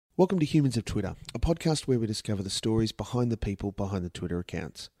Welcome to Humans of Twitter, a podcast where we discover the stories behind the people behind the Twitter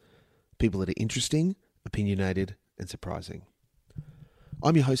accounts. People that are interesting, opinionated, and surprising.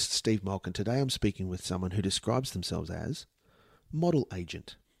 I'm your host, Steve Malk, and today I'm speaking with someone who describes themselves as model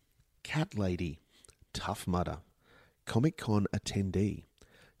agent, cat lady, tough mudder, Comic-Con attendee,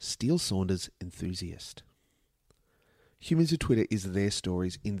 Steele Saunders enthusiast. Humans of Twitter is their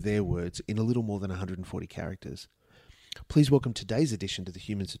stories in their words in a little more than 140 characters. Please welcome today's addition to the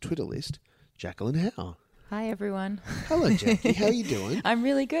Humans of Twitter list, Jacqueline Howe. Hi, everyone. Hello, Jackie. How are you doing? I'm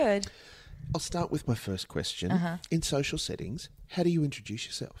really good. I'll start with my first question. In social settings, how do you introduce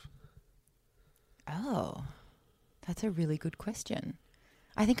yourself? Oh, that's a really good question.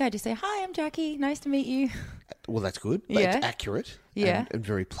 I think I just say, hi, I'm Jackie. Nice to meet you. Well, that's good. Yeah. It's accurate Yeah. and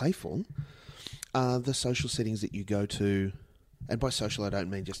very playful. The social settings that you go to, and by social I don't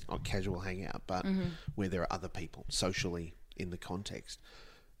mean just a casual hangout, but where there are other people socially in the context.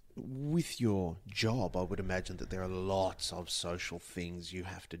 With your job, I would imagine that there are lots of social things you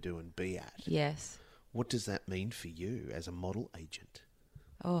have to do and be at. Yes. What does that mean for you as a model agent?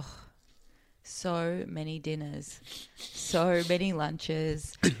 Oh, so many dinners, so many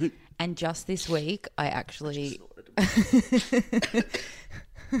lunches. And just this week, I actually...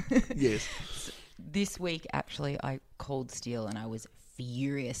 Yes. This week, actually, I called Steele and I was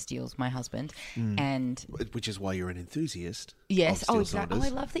furious. Steele's my husband. And Which is why you're an enthusiast. yes, Of Steele exactly. Oh,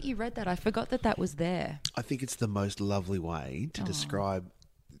 Saunders. I love that you read that. I forgot that that was there. I think it's the most lovely way to describe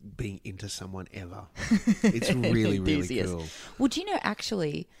being into someone ever. It's really, really Enthusiast. cool. Well, do you know,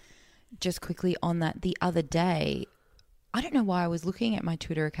 actually, just quickly on that, the other day, I don't know why I was looking at my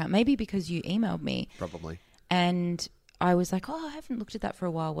Twitter account, maybe because you emailed me, Probably. and I was like, oh, I haven't looked at that for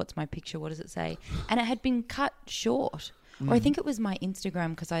a while. What's my picture? What does it say? And it had been cut short. Or I think it was my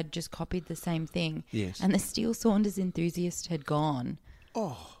Instagram because I'd just copied the same thing. Yes. And the Steele Saunders enthusiast had gone.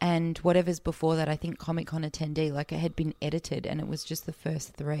 Oh, And whatever's before that, I think Comic-Con attendee, like it had been edited and it was just the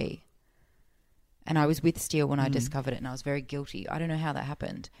first three. And I was with Steele when I discovered it and I was very guilty. I don't know how that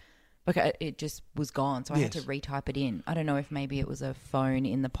happened. Like it just was gone. So I had to Yes. retype it in. I don't know if maybe it was a phone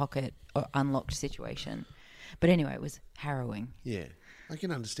in the pocket or unlocked situation. But anyway, it was harrowing. yeah. I can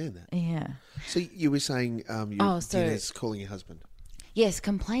understand that. Yeah. So you were saying Dina's calling your husband. Yes,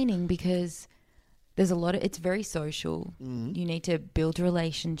 complaining because there's a lot of, it's very social. You need to build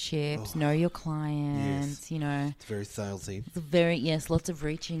relationships, know your clients, you know. It's very salesy. Yes, lots of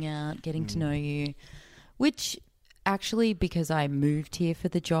reaching out, getting to know you, which actually, because I moved here for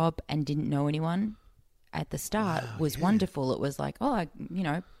the job and didn't know anyone at the start, was wonderful. It was like,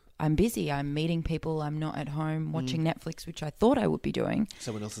 I'm busy, I'm meeting people, I'm not at home watching Netflix, which I thought I would be doing.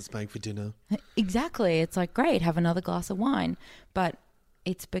 Someone else is paying for dinner. Exactly. It's like, great, have another glass of wine. But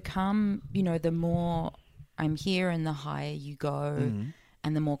it's become, the more I'm here and the higher you go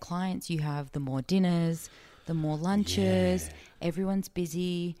and the more clients you have, the more dinners, the more lunches, everyone's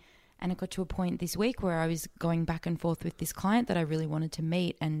busy. And it got to a point this week where I was going back and forth with this client that I really wanted to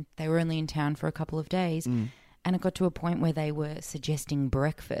meet and they were only in town for a couple of days. And it got to a point where they were suggesting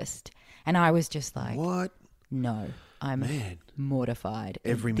breakfast. And I was just like, What? no, I'm Man. mortified.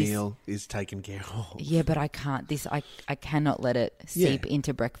 Every This- meal is taken care of. Yeah, but I can't. I cannot let it seep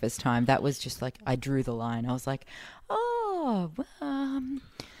into breakfast time. That was just like, I drew the line. I was like,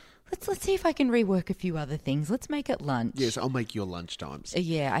 let's see if I can rework a few other things. Let's make it lunch. Yes, I'll make your lunch times.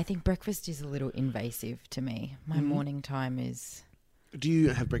 Yeah, I think breakfast is a little invasive to me. My morning time is... Do you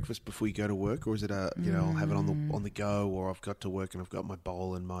have breakfast before you go to work, or is it I'll have it on the go, or I've got to work and I've got my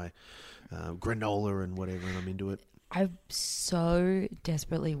bowl and my granola and whatever, and I'm into it? I so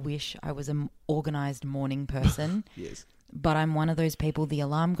desperately wish I was an organised morning person. Yes. But I'm one of those people, the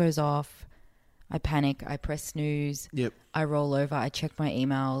alarm goes off, I panic, I press snooze, Yep. I roll over, I check my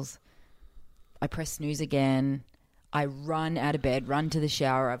emails, I press snooze again, I run out of bed, run to the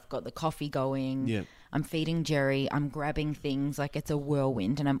shower, I've got the coffee going, Yep. I'm feeding Jerry, I'm grabbing things, like it's a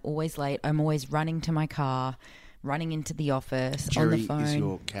whirlwind and I'm always late, I'm always running to my car, running into the office, on Jerry the phone. is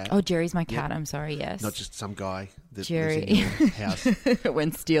your cat? Oh, Jerry's my cat, I'm sorry, yes. Not just some guy that Jerry. lives in your house.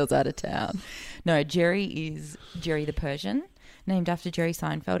 When Steele's out of town. No, Jerry is Jerry the Persian, named after Jerry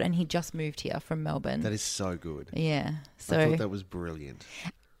Seinfeld, and he just moved here from Melbourne. That is so good. Yeah. I So, thought that was brilliant.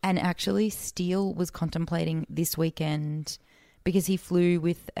 and actually Steele was contemplating this weekend because he flew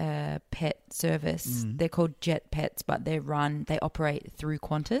with a pet service. They're called Jet Pets, but they operate through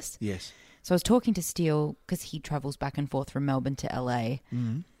Qantas. Yes. So I was talking to Steele because he travels back and forth from Melbourne to LA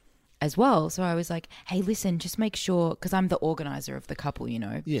as well. So I was like, hey, listen, just make sure, because I'm the organizer of the couple,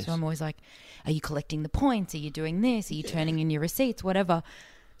 Yes. So I'm always like, are you collecting the points? Are you doing this? Are you turning in your receipts? Whatever.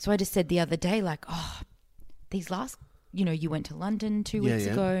 So I just said the other day, like, these last you went to London 2 weeks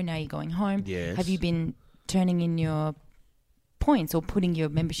yeah. ago. Now you're going home. Yes. Have you been turning in your points or putting your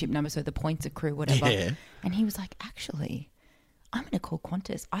membership number so the points accrue, whatever? Yeah. And he was like, actually, I'm going to call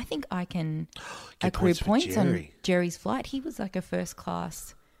Qantas. I think I can Get accrue points for on Jerry. Jerry's flight. He was like a first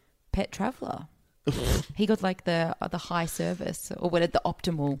class pet traveller. He got like the high service or what, the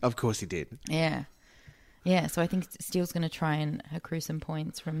optimal. Of course he did. Yeah. Yeah, so I think Steele's going to try and accrue some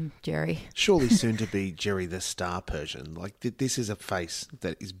points from Jerry. Surely soon to be Jerry the Star Persian. Like, this is a face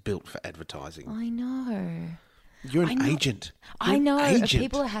that is built for advertising. I know. You're an agent. You're I an know. agent.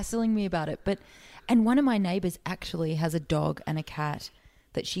 People are hassling me about it. And one of my neighbours actually has a dog and a cat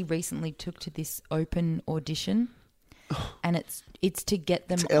that she recently took to this open audition. And it's to get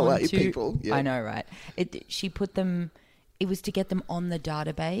them It's LA onto... people. Yeah. I know, right? It was to get them on the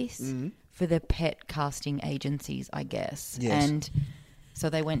database for the pet casting agencies, I guess. Yes. And so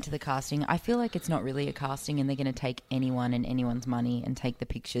they went to the casting. I feel like it's not really a casting and they're going to take anyone and anyone's money and take the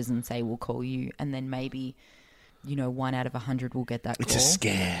pictures and say, we'll call you. And then maybe, 1 out of 100 will get that call. It's a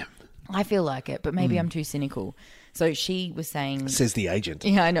scam, I feel like it, but maybe I'm too cynical. So she was saying... says the agent.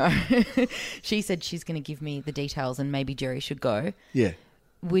 Yeah, I know. She said she's going to give me the details and maybe Jerry should go. Yeah.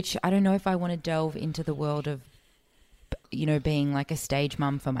 Which I don't know if I want to delve into the world of, being like a stage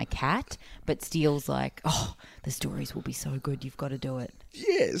mum for my cat, but Steele's like, oh, the stories will be so good. You've got to do it.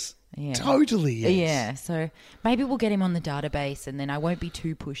 Yes. Yeah. Totally yes. Yeah. So maybe we'll get him on the database and then I won't be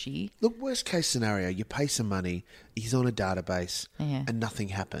too pushy. Look, worst case scenario, you pay some money, he's on a database, Yeah. and nothing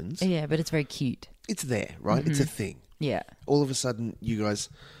happens. Yeah, but it's very cute. It's there, right? It's a thing. Yeah. All of a sudden, you guys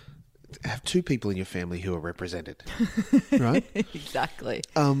have 2 people in your family who are represented, right? Exactly.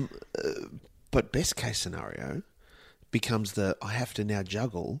 But best case scenario becomes I have to now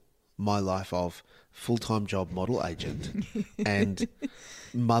juggle my life of full-time job model agent and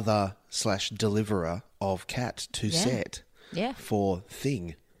mother/deliverer of cat to set for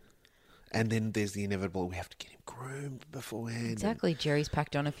thing. And then there's the inevitable, we have to get him groomed beforehand. Exactly. Jerry's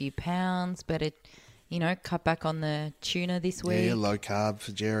packed on a few pounds, but cut back on the tuna this week. Yeah, low carb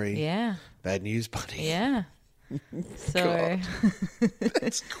for Jerry. Yeah. Bad news, buddy. Yeah. So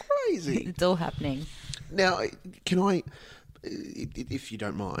That's crazy. it's all happening. Now, can I, if you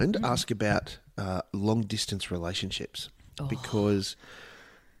don't mind, ask about long-distance relationships? Because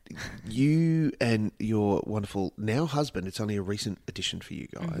you and your wonderful now husband, it's only a recent addition for you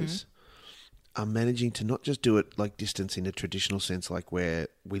guys, are managing to not just do it like distance in a traditional sense, like where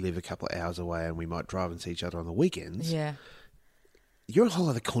we live a couple of hours away and we might drive and see each other on the weekends. Yeah. You're on a whole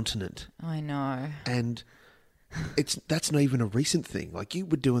other continent. I know. And that's not even a recent thing. Like, you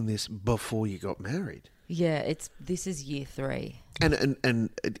were doing this before you got married. Yeah, this is year 3. And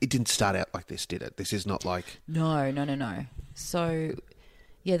it didn't start out like this, did it? This is not like... No. So,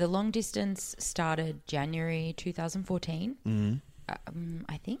 yeah, the long distance started January 2014.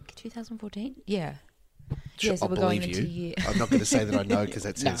 I think 2014. Yeah. Sure, yeah, so I'll we're going believe into you. year. I'm not going to say that I know because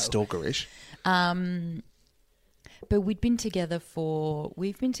that sounds stalkerish. But we've been together,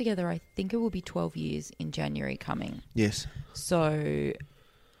 I think it will be 12 years in January coming. Yes. So,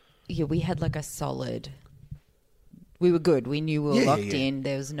 yeah, we had like a solid... We were good. We knew we were locked in.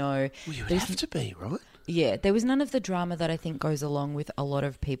 There was no... Well, you would have to be, right? Yeah, there was none of the drama that I think goes along with a lot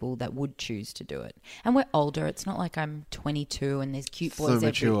of people that would choose to do it. And we're older. It's not like I'm 22 and there's cute boys So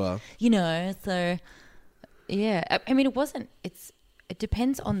mature. So, yeah. I mean, it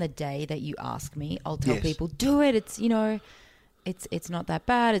depends on the day that you ask me. I'll tell people, do it. It's, it's not that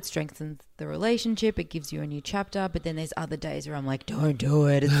bad. It strengthens the relationship. It gives you a new chapter. But then there's other days where I'm like, don't do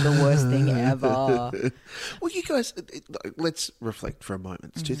it. It's the worst thing ever. Well, you guys, let's reflect for a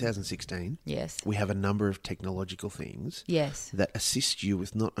moment. It's 2016. Yes. We have a number of technological things that assist you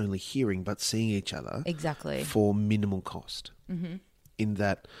with not only hearing but seeing each other. Exactly. For minimal cost. Mm-hmm. In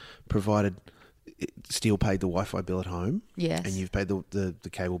that, provided Steele paid the Wi-Fi bill at home. Yes. And you've paid the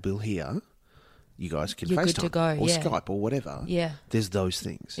cable bill here. You guys can You're FaceTime good to go, or yeah. Skype or whatever. Yeah. There's those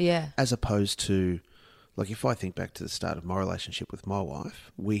things. Yeah. As opposed to, like, if I think back to the start of my relationship with my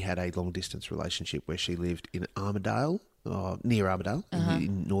wife, we had a long-distance relationship where she lived in Armidale, near Armidale,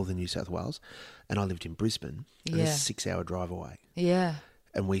 in northern New South Wales, and I lived in Brisbane, and it's a 6-hour drive away. Yeah.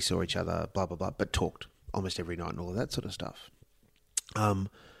 And we saw each other, blah, blah, blah, but talked almost every night and all of that sort of stuff.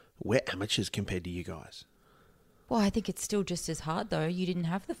 We're amateurs compared to you guys. Well, I think it's still just as hard, though. You didn't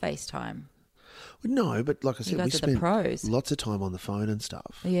have the FaceTime. No, but like I said, guys we are the spent pros. lots of time on the phone and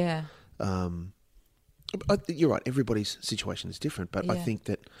stuff. Yeah. You're right, everybody's situation is different, but I think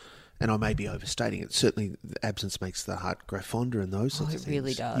that, and I may be overstating it, certainly the absence makes the heart grow fonder and those sorts of it things.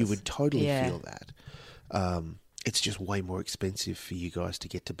 really does. You would totally feel that. It's just way more expensive for you guys to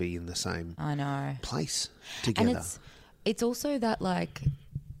get to be in the same I know. place together. And it's also that, like,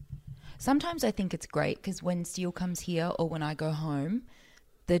 sometimes I think it's great because when Steele comes here or when I go home,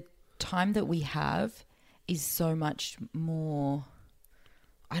 the time that we have is so much more,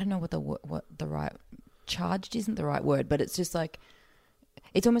 I don't know what the right, charged isn't the right word, but it's just like,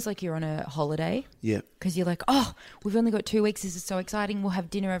 it's almost like you're on a holiday. Yeah. Because you're like, oh, we've only got 2 weeks. This is so exciting. We'll have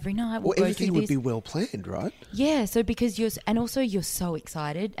dinner every night. Well, go everything through would this. be well planned, right? Yeah. So because you're so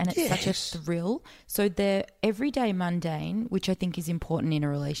excited and it's such a thrill. So the everyday mundane, which I think is important in a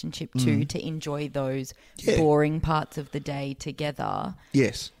relationship too, to enjoy those boring parts of the day together.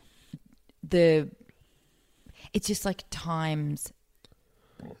 Yes. It's just like times.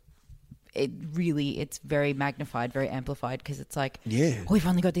 It's very magnified, very amplified because it's like, oh, we've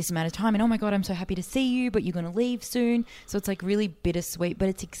only got this amount of time and oh my God, I'm so happy to see you, but you're going to leave soon. So it's like really bittersweet, but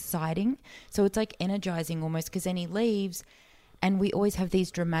it's exciting. So it's like energizing almost because then he leaves and we always have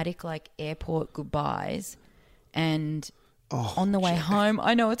these dramatic like airport goodbyes and on the way home,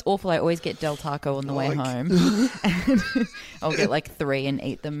 I know it's awful. I always get Del Taco on the way home. And I'll get like 3 and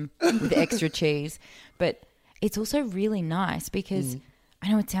eat them with extra cheese. But it's also really nice because I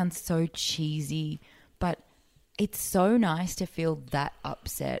know it sounds so cheesy, but it's so nice to feel that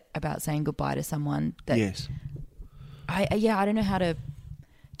upset about saying goodbye to someone. That I don't know how to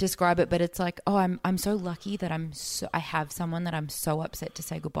describe it, but it's like, oh, I'm so lucky that I have someone that I'm so upset to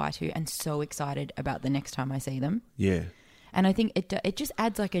say goodbye to and so excited about the next time I see them. Yeah. And I think it just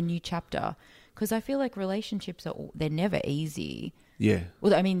adds like a new chapter because I feel like relationships they're never easy. Yeah.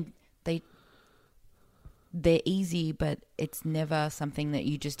 Well, I mean, they're easy, but it's never something that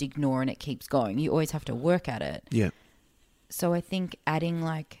you just ignore and it keeps going. You always have to work at it. Yeah. So I think adding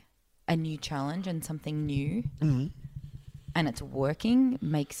like a new challenge and something new and it's working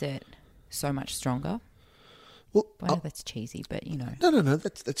makes it so much stronger. Well, I know that's cheesy, but you know. No.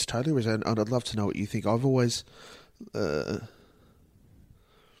 That's totally reasonable. And I'd love to know what you think. I've always, not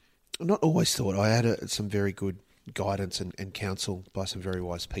always thought, I had some very good guidance and counsel by some very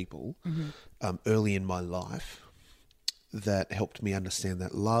wise people early in my life that helped me understand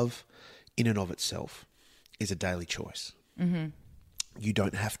that love in and of itself is a daily choice. Mm-hmm. You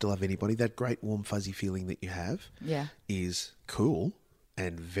don't have to love anybody. That great warm fuzzy feeling that you have is cool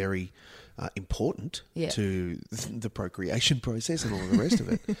and very important to the procreation process and all of the rest of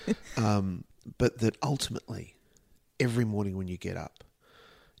it. But that ultimately, every morning when you get up,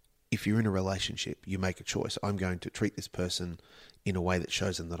 if you're in a relationship, you make a choice. I'm going to treat this person in a way that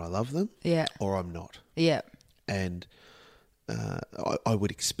shows them that I love them, or I'm not. Yeah. And I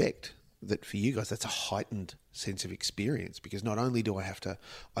would expect that for you guys, that's a heightened sense of experience because not only do I have to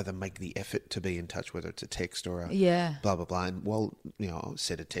either make the effort to be in touch, whether it's a text or a blah, blah, blah. And well, I'll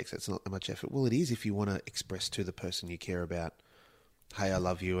send a text. That's not that much effort. Well, it is if you want to express to the person you care about, hey, I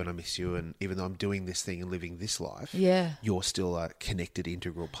love you and I miss you, and even though I'm doing this thing and living this life, you're still a connected,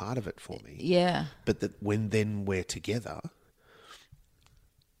 integral part of it for me. Yeah. But that when we're together,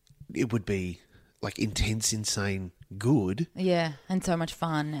 it would be like intense, insane, good. Yeah, and so much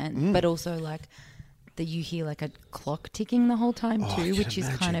fun, and but also like that you hear like a clock ticking the whole time too, which is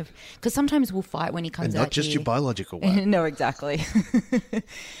kind of because sometimes we'll fight when he comes out. And not just here. your biological one. No, exactly.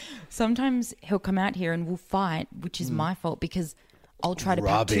 Sometimes he'll come out here and we'll fight, which is my fault because I'll try to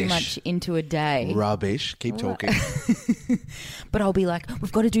pack too much into a day. Rubbish. Keep talking. But I'll be like,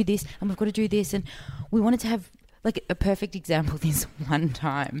 we've got to do this and we've got to do this. And we wanted to have like a perfect example this one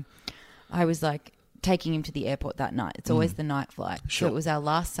time. I was like taking him to the airport that night. It's always the night flight. Sure. So it was our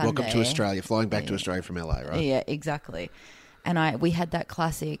last Sunday. Welcome to Australia. Flying back to Australia from LA, right? Yeah, exactly. And we had that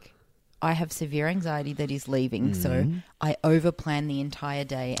classic, I have severe anxiety that he's leaving. So I overplan the entire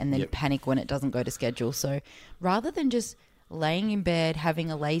day and then panic when it doesn't go to schedule. So rather than just laying in bed, having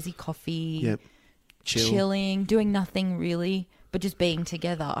a lazy coffee, chilling, doing nothing really, but just being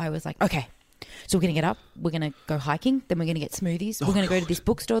together, I was like, okay, so we're going to get up, we're going to go hiking, then we're going to get smoothies, we're going to go to this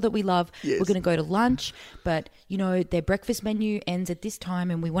bookstore that we love, we're going to go to lunch, but, their breakfast menu ends at this time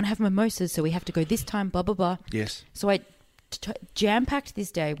and we want to have mimosas, so we have to go this time, blah, blah, blah. Yes. So I jam-packed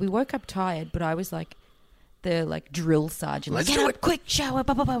this day. We woke up tired, but I was like the drill sergeant. Let's get do up, it. quick, shower,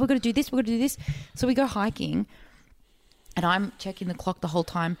 blah, blah, blah, we're going to do this, we're going to do this. So we go hiking. And I'm checking the clock the whole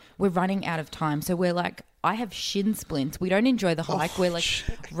time. We're running out of time. So we're like, I have shin splints. We don't enjoy the hike. We're like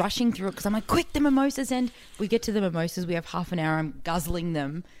rushing through it because I'm like, quick, the mimosas. And we get to the mimosas. We have half an hour. I'm guzzling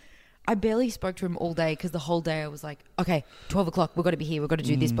them. I barely spoke to him all day because the whole day I was like, okay, 12 o'clock. We've got to be here. We've got to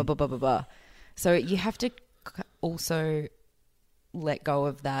do this, blah, blah, blah, blah, blah. So you have to also let go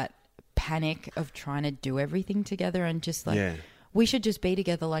of that panic of trying to do everything together and just we should just be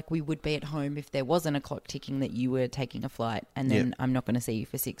together like we would be at home if there wasn't a clock ticking that you were taking a flight and then I'm not going to see you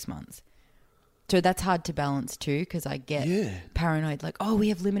for 6 months. So that's hard to balance too, because I get paranoid, like, oh, we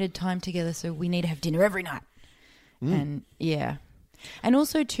have limited time together, so we need to have dinner every night. And and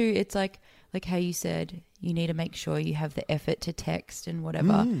also too, it's like how you said, you need to make sure you have the effort to text and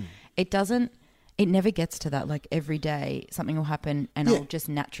whatever. It never gets to that. Like every day something will happen and I'll just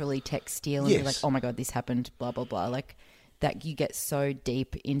naturally text Steele and be like, oh my God, this happened, blah, blah, blah. Like that you get so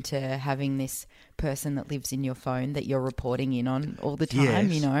deep into having this person that lives in your phone that you're reporting in on all the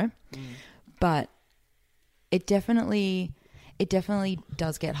time, you know. But it definitely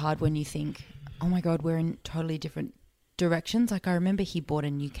does get hard when you think, oh my God, we're in totally different directions. Like I remember he bought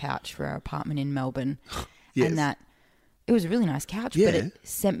a new couch for our apartment in Melbourne and that it was a really nice couch, but it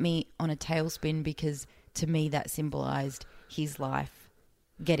sent me on a tailspin because to me that symbolized his life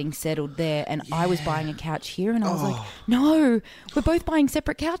getting settled there, and I was buying a couch here and I was like, no, we're both buying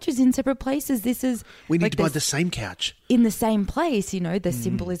separate couches in separate places. We need to buy the same couch in the same place, you know. The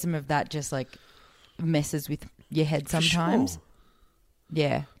symbolism of that just like messes with your head sometimes.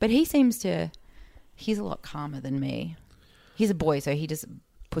 Yeah, but he's a lot calmer than me. He's a boy, so he just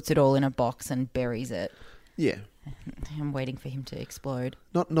puts it all in a box and buries it. Yeah. I'm waiting for him to explode.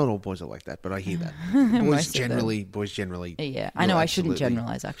 Not all boys are like that, but I hear that. Boys generally. Yeah, I know I shouldn't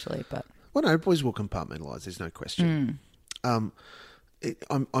generalize actually, but well, no, boys will compartmentalize. There's no question. I'm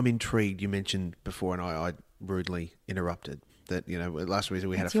intrigued. You mentioned before, and I rudely interrupted that. You know, last week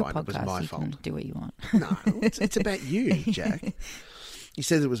we had a fight. It was my fault. You can do what you want. No, it's about you, Jack. You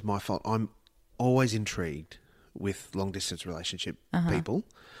said it was my fault. I'm always intrigued with long distance relationship people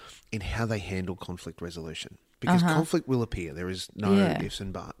in how they handle conflict resolution. Because conflict will appear. There is no ifs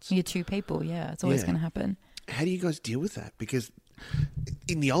and buts. You're two people, it's always going to happen. How do you guys deal with that? Because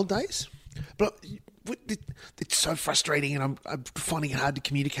in the old days, but it's so frustrating and I'm finding it hard to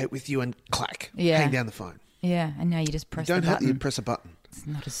communicate with you and hang down the phone. Yeah, and now you just press the button. You press a button. It's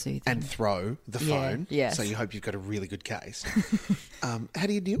not as soothing. And throw the phone. Yes. So you hope you've got a really good case. How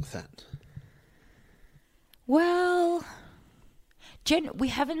do you deal with that? Well, we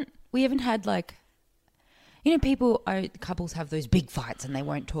haven't had like, you know, couples have those big fights and they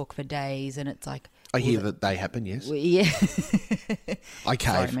won't talk for days, and it's like I hear that they happen. Yes. I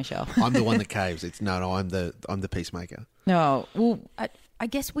cave. Sorry, Michelle. I'm the one that caves. I'm the peacemaker. No, well, I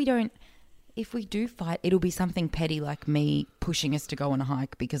guess we don't. If we do fight, it'll be something petty like me pushing us to go on a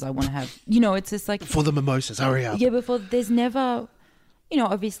hike because I want to have, you know, it's just like for the mimosas. Hurry up. Yeah, there's never, you know,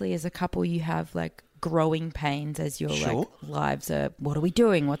 obviously as a couple you have like growing pains as your like lives are. What are we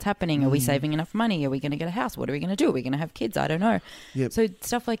doing? What's happening? Are we saving enough money? Are we going to get a house? What are we going to do? Are we going to have kids? I don't know. Yep. So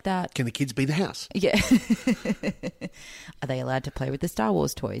stuff like that. Can the kids be the house? Yeah. Are they allowed to play with the Star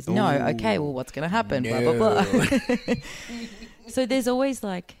Wars toys? Ooh. No. Okay. Well, what's going to happen? No. Blah, blah, blah. So there's always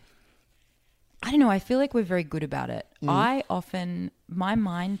like, I don't know. I feel like we're very good about it. My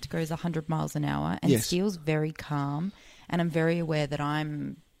mind goes 100 miles an hour and Steele's very calm, and I'm very aware that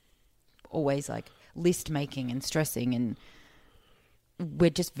I'm always like list making and stressing, and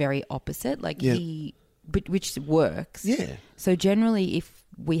we're just very opposite. Like which works. Yeah. So generally, if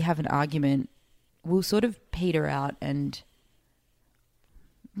we have an argument, we'll sort of peter out, and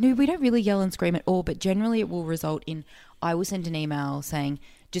no, we don't really yell and scream at all. But generally, it will result in I will send an email saying,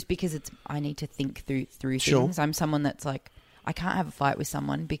 just because I need to think through things. I'm someone that's like, I can't have a fight with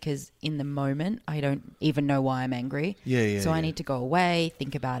someone because in the moment I don't even know why I'm angry. So I need to go away,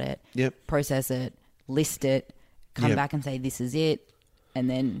 think about it, process it, list it, come back and say this is it, and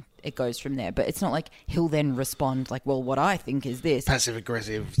then it goes from there. But it's not like he'll then respond like, well, what I think is this. Passive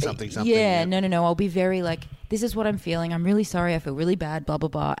aggressive, something. Yeah, no. I'll be very like, this is what I'm feeling. I'm really sorry. I feel really bad, blah, blah,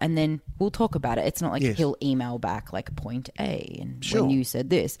 blah. And then we'll talk about it. It's not like he'll email back like point A and when you said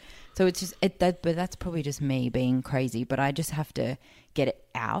this. So it's just, but that's probably just me being crazy. But I just have to get it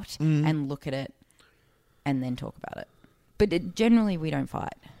out and look at it and then talk about it. But generally we don't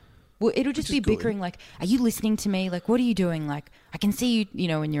fight. Well, it'll just be bickering like, are you listening to me? Like, what are you doing? Like, I can see you, you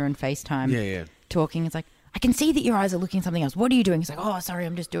know, when you're on FaceTime talking. It's like, I can see that your eyes are looking at something else. What are you doing? It's like, oh, sorry,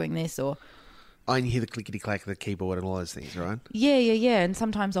 I'm just doing this. Or I hear the clickety-clack of the keyboard and all those things, right? Yeah. And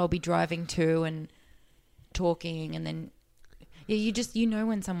sometimes I'll be driving too and talking, and then you know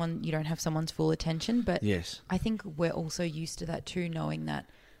when you don't have someone's full attention. But I think we're also used to that too, knowing that,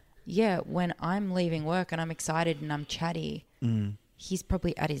 when I'm leaving work and I'm excited and I'm chatty, he's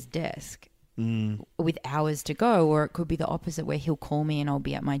probably at his desk with hours to go, or it could be the opposite where he'll call me and I'll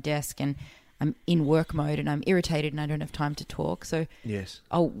be at my desk and I'm in work mode and I'm irritated and I don't have time to talk. So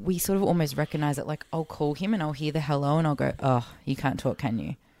we sort of almost recognize it. Like I'll call him and I'll hear the hello and I'll go, oh, you can't talk, can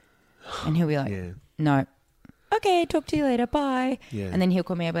you? And he'll be like, no. Okay, talk to you later. Bye. Yeah. And then he'll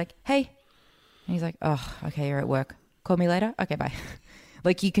call me. I'll be like, hey. And he's like, oh, okay, you're at work. Call me later. Okay, bye.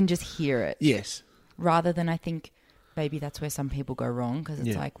 Like you can just hear it. Yes. Rather than I think maybe that's where some people go wrong because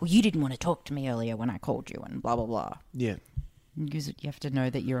it's like, well, you didn't want to talk to me earlier when I called you and blah, blah, blah. Yeah. You have to know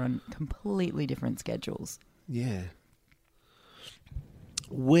that you're on completely different schedules. Yeah.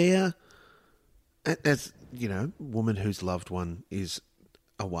 Where, as you know, woman whose loved one is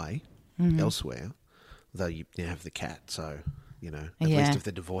away elsewhere, though you have the cat, so, you know, at least if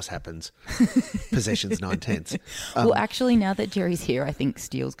the divorce happens, possession's 9/10. Well, actually, now that Jerry's here, I think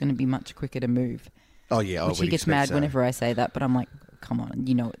Steele's going to be much quicker to move. Oh, yeah. Which he gets mad whenever I say that, but I'm like, come on,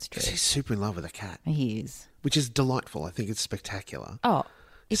 you know it's true. He's super in love with a cat. He is. Which is delightful. I think it's spectacular. Oh.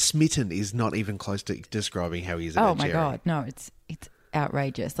 Smitten is not even close to describing how he is about Jerry. Oh, my God. No, it's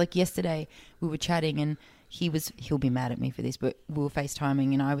outrageous. Like yesterday, we were chatting and he'll be mad at me for this, but we were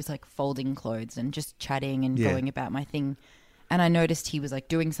FaceTiming and I was like folding clothes and just chatting and going about my thing. And I noticed he was like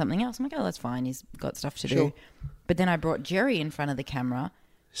doing something else. I'm like, oh, that's fine. He's got stuff to do. But then I brought Jerry in front of the camera.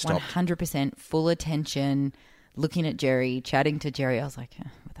 Stopped. 100% full attention, looking at Jerry, chatting to Jerry. I was like,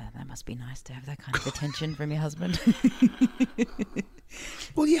 that must be nice to have that kind of attention from your husband.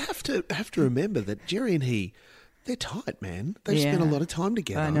 Well, you have to remember that Jerry and he, they're tight, man. They've spent a lot of time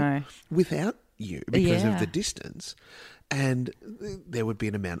together. I know. Without you because of the distance. And there would be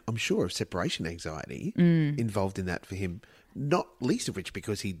an amount, I'm sure, of separation anxiety involved in that for him, not least of which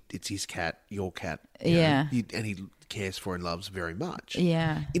because it's his cat, your cat. You know, and he cares for and loves very much.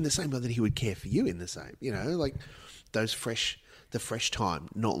 Yeah. In the same way that he would care for you in the same, you know, like the fresh time,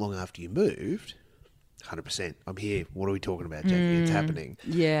 not long after you moved, 100%. I'm here. What are we talking about, Jackie? It's happening.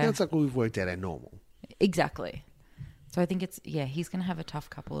 Yeah. Now it's like, well, we've worked out our normal. Exactly. So I think he's going to have a tough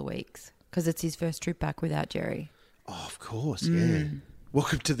couple of weeks because it's his first trip back without Jerry. Oh, of course, yeah.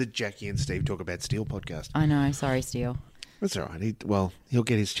 Welcome to the Jackie and Steve Talk About Steel podcast. I know. Sorry, Steele. That's all right. He'll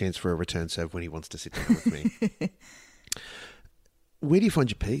get his chance for a return serve when he wants to sit down with me. Where do you find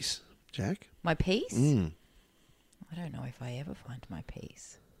your peace, Jack? My peace? I don't know if I ever find my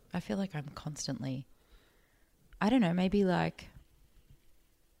peace. I feel like I'm constantly, I don't know, maybe like,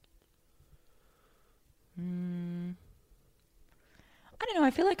 I don't know.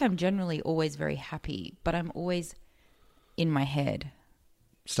 I feel like I'm generally always very happy, but I'm always in my head.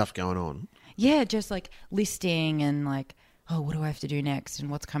 Stuff going on. Yeah, just like listing and like, oh, what do I have to do next and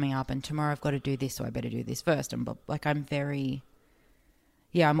what's coming up and tomorrow I've got to do this, so I better do this first. And like I'm very,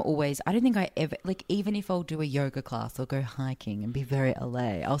 I'm always, I don't think I ever, like even if I'll do a yoga class or go hiking and be very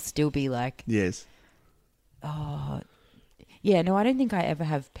LA, I'll still be like, yes. Oh, yeah, no, I don't think I ever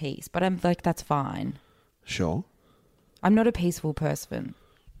have peace, but I'm like, that's fine. Sure. I'm not a peaceful person.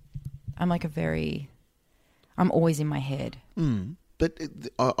 I'm like I'm always in my head. But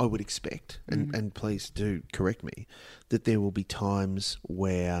I would expect, and please do correct me, that there will be times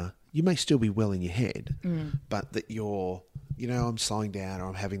where you may still be well in your head, but that you're, I'm slowing down or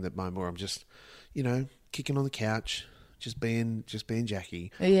I'm having that moment where I'm just, kicking on the couch, just being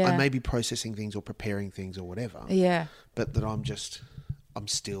Jackie. Yeah. I may be processing things or preparing things or whatever. Yeah. But that I'm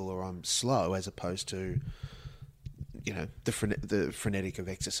still or I'm slow as opposed to, the frenetic of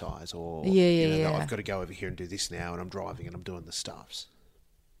exercise or I've got to go over here and do this now and I'm driving and I'm doing the stuffs.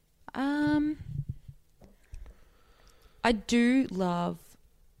 I do love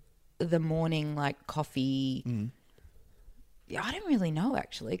the morning like coffee. Yeah, I don't really know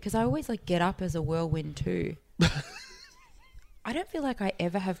actually because I always like get up as a whirlwind too. I don't feel like I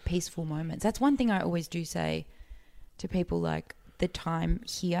ever have peaceful moments. That's one thing I always do say to people, like the time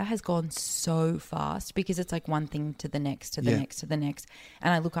here has gone so fast because it's like one thing to the next, to the next, to the next.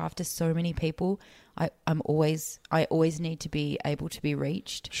 And I look after so many people. I always need to be able to be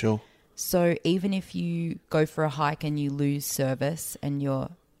reached. Sure. So even if you go for a hike and you lose service and you're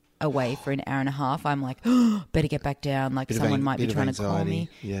away for an hour and a half, I'm like, better get back down. Like someone might be trying to call me.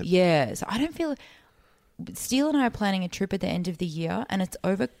 Yep. Yeah. So I don't feel... Steele and I are planning a trip at the end of the year and it's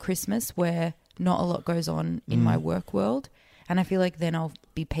over Christmas where not a lot goes on in my work world. And I feel like then I'll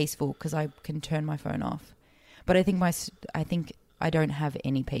be peaceful because I can turn my phone off. But I think I don't have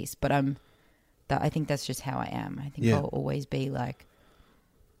any peace, but I think that's just how I am. I think I'll always be like,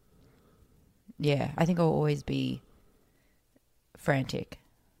 I think I'll always be frantic.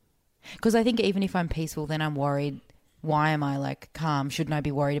 Because I think even if I'm peaceful, then I'm worried. Why am I like calm? Shouldn't I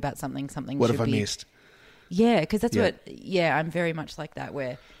be worried about something? What have I missed? Yeah, because that's I'm very much like that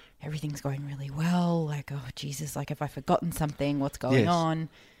where everything's going really well. Like, oh, Jesus, like have I forgotten something? What's going on?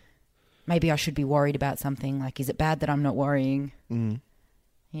 Maybe I should be worried about something. Like, is it bad that I'm not worrying?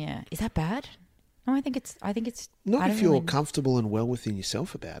 Yeah. Is that bad? No, I think it's not if you're comfortable and well within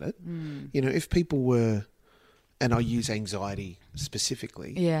yourself about it. If people were, and I use anxiety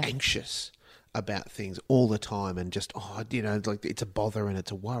specifically, anxious about things all the time and just, like it's a bother and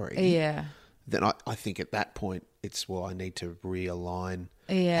it's a worry, Yeah. then I think at that point it's, well, I need to realign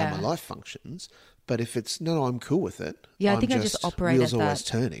Yeah. how my life functions. But if it's, no, I'm cool with it. Yeah, I think I just operate wheels at that. always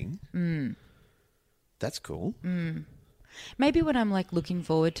turning. That's cool. Maybe when I'm like looking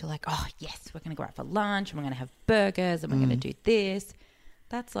forward to like, oh yes, we're going to go out for lunch and we're going to have burgers and we're going to do this.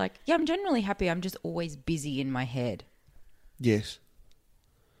 That's like, yeah, I'm generally happy. I'm just always busy in my head. Yes.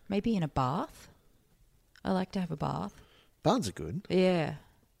 Maybe in a bath. I like to have a bath. Baths are good. Yeah.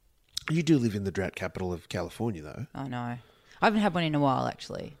 You do live in the drought capital of California, though. I know. I haven't had one in a while,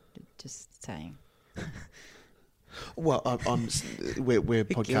 actually. Just saying. Well, we're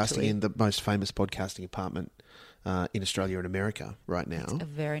podcasting Guiltily. in the most famous podcasting apartment in Australia and America right now. It's a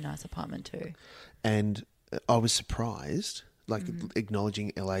very nice apartment too. And I was surprised, like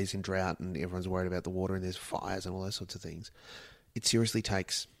acknowledging LA's in drought and everyone's worried about the water and there's fires and all those sorts of things. It seriously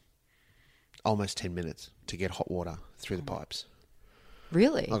takes almost 10 minutes to get hot water through the pipes.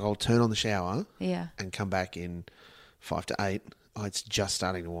 Really? Like I'll turn on the shower Yeah. and come back in 5 to 8. Oh, it's just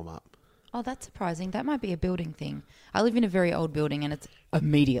starting to warm up. Oh, that's surprising. That might be a building thing. I live in a very old building and it's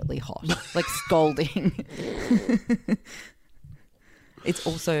immediately hot, like scalding. It's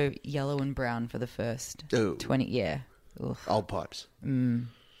also yellow and brown for the first Ooh. 20. Yeah. Ugh. Old pipes.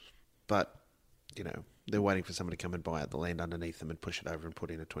 But, they're waiting for someone to come and buy out the land underneath them and push it over and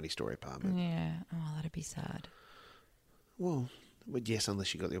put in a 20-story apartment. Yeah. Oh, that'd be sad. Well, yes,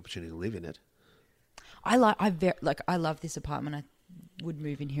 unless you got the opportunity to live in it. I love this apartment. I would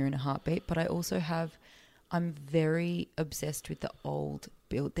move in here in a heartbeat, but I'm very obsessed with the old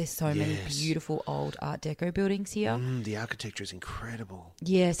build. There's so many Yes. beautiful old Art Deco buildings here. The architecture is incredible.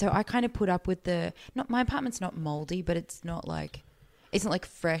 Yeah, so I kind of put up with my apartment's not moldy, but it's not like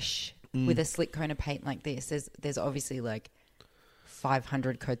fresh with a slick coat of paint like this. There's obviously like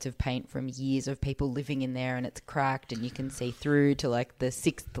 500 coats of paint from years of people living in there and it's cracked and you can see through to like the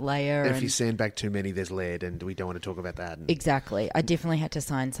 6th layer. And if you sandbag too many, there's lead and we don't want to talk about that. Exactly. I definitely had to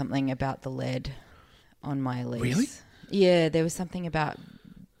sign something about the lead on my lease. Really? Yeah, there was something about,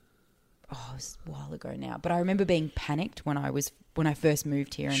 it was a while ago now, but I remember being panicked when I first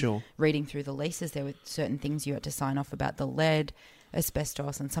moved here and Sure. reading through the leases. There were certain things you had to sign off about the lead,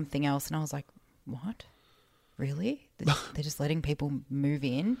 asbestos and something else. And I was like, what? Really? They're just letting people move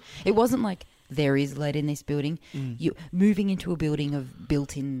in? It wasn't like there is lead in this building. You moving into a building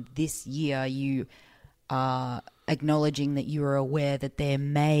built in this year, you are acknowledging that you are aware that there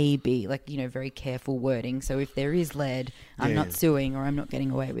may be, very careful wording. So if there is lead, I'm not suing or I'm not getting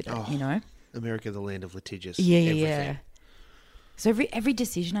away with it, America, the land of litigious. Yeah, everything. yeah. So every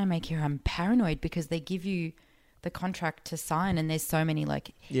decision I make here, I'm paranoid because they give you the contract to sign and there's so many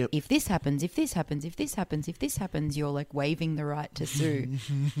if this happens, if this happens, if this happens, if this happens, you're like waiving the right to sue.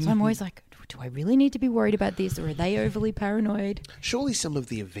 So I'm always like, do I really need to be worried about this or are they overly paranoid? Surely some of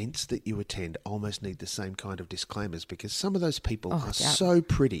the events that you attend almost need the same kind of disclaimers because some of those people are so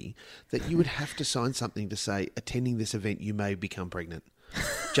pretty that you would have to sign something to say, attending this event, you may become pregnant.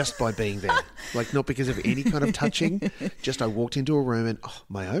 Just by being there. Like, not because of any kind of touching. Just I walked into a room and,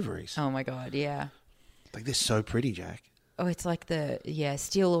 my ovaries. Oh, my God, yeah. Like, they're so pretty, Jack. Oh, it's like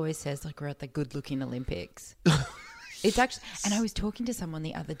Steele always says, we're at the good-looking Olympics. It's actually, and I was talking to someone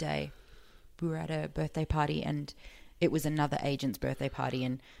the other day. We were at a birthday party and it was another agent's birthday party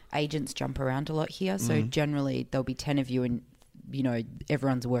and agents jump around a lot here. So generally there'll be 10 of you and,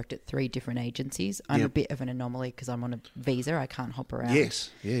 everyone's worked at 3 different agencies. I'm a bit of an anomaly because I'm on a visa. I can't hop around. Yes.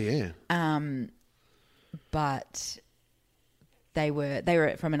 Yeah. But they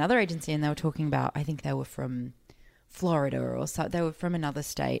were from another agency and they were talking about, I think they were from Florida or so. They were from another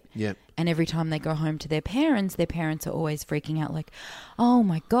state. Yep. And every time they go home to their parents are always freaking out like, oh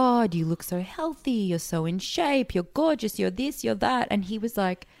my God, you look so healthy. You're so in shape. You're gorgeous. You're this, you're that. And he was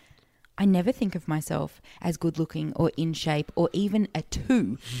like, I never think of myself as good looking or in shape or even a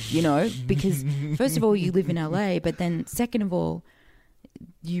 2, because first of all, you live in LA, but then second of all,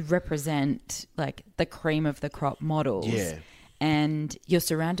 you represent like the cream of the crop models. Yeah. And you're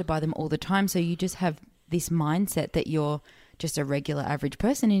surrounded by them all the time. So you just have this mindset that you're just a regular average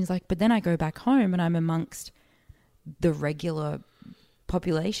person. And he's like, but then I go back home and I'm amongst the regular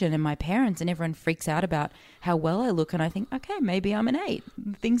population and my parents and everyone freaks out about how well I look. And I think, okay, maybe I'm an 8.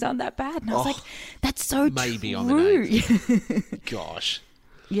 Things aren't that bad. And I was like, that's so maybe true. I'm an 8. Gosh.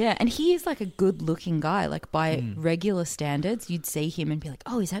 Yeah, and he is like a good-looking guy. Like by regular standards, you'd see him and be like,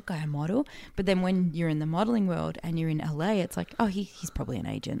 "Oh, is that guy a model?" But then when you're in the modeling world and you're in LA, it's like, "Oh, he's probably an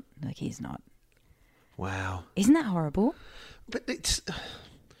agent." Like he's not. Wow. Isn't that horrible? But it's,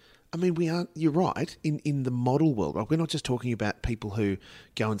 I mean, we aren't, you're right, in the model world. Like, we're not just talking about people who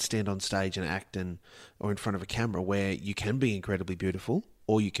go and stand on stage and act or in front of a camera, where you can be incredibly beautiful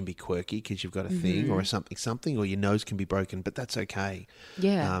or you can be quirky because you've got a thing or something, or your nose can be broken, but that's okay.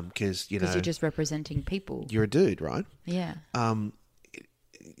 Yeah. Because, Because you're just representing people. you're a dude, right? Yeah.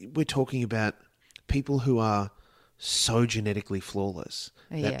 We're talking about people who are so genetically flawless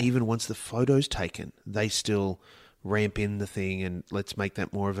that even once the photo's taken, they still ramp in the thing and let's make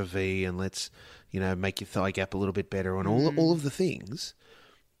that more of a V and let's, make your thigh gap a little bit better and all of the things.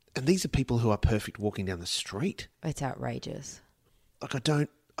 And these are people who are perfect walking down the street. It's outrageous.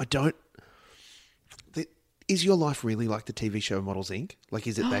 Like, is your life really like the TV show Models Inc.? Like,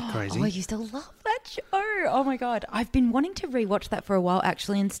 is it that crazy? Oh, I used to love that show. Oh my God. I've been wanting to rewatch that for a while,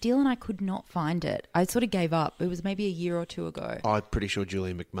 actually, and Steele and I could not find it. I sort of gave up. It was maybe a year or two ago. I'm pretty sure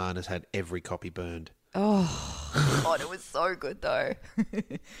Julian McMahon has had every copy burned. Oh, God, it was so good though.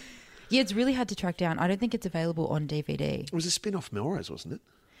 Yeah, it's really hard to track down. I don't think it's available on DVD. It was a spin-off Melrose, wasn't it?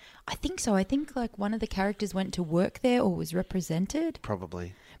 I think so. I think like one of the characters went to work there or was represented.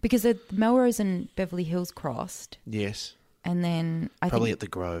 Probably. Because Melrose and Beverly Hills crossed. Yes. And then I Probably think... at the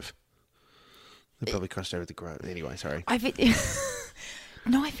Grove. They probably crossed over at the Grove. Anyway, sorry.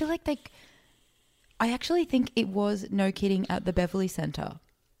 No, I feel like I actually think it was, no kidding, at the Beverly Center.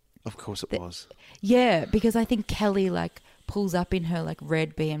 Of course it was. Yeah, because I think Kelly like pulls up in her like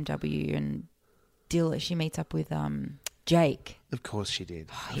red BMW and she meets up with Jake. Of course she did.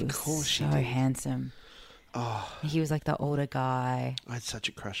 Oh, he of was course she so did. handsome. Oh, he was like the older guy. I had such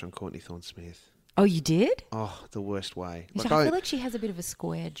a crush on Courtney Thorne-Smith. Oh, you did? Oh, the worst way. I feel like she has a bit of a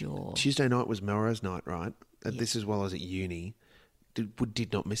square jaw. Tuesday night was Melrose night, right? This is while I was at uni.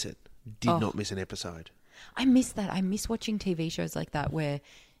 Did not miss it. Did not miss an episode. I miss that. I miss watching TV shows like that where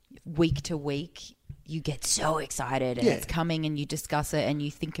week to week you get so excited and it's coming and you discuss it and you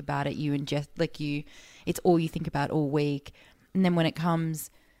think about it, you ingest, it's all you think about all week. And then when it comes,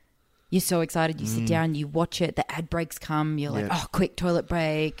 you're so excited, you sit down, you watch it, the ad breaks come, you're like, oh, quick toilet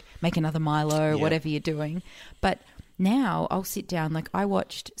break, make another Milo, whatever you're doing. But now I'll sit down, like I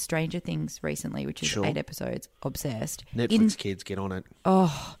watched Stranger Things recently, which is 8 episodes, obsessed. Netflix kids, get on it.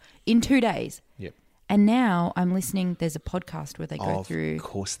 Oh, in 2 days. Yep. And now I'm listening, there's a podcast where they go through. Of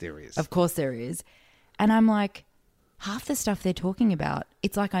course there is. Of course there is. And I'm like, half the stuff they're talking about,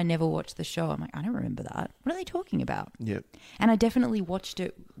 it's like I never watched the show. I'm like, I don't remember that. What are they talking about? Yep. And I definitely watched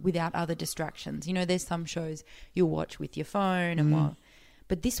it without other distractions. There's some shows you'll watch with your phone and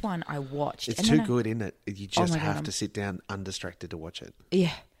but this one I watched. It's too good, isn't it? You just have to sit down undistracted to watch it.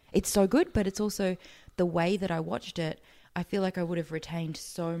 Yeah. It's so good, but it's also the way that I watched it, I feel like I would have retained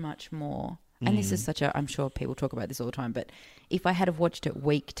so much more. And this is I'm sure people talk about this all the time, but if I had have watched it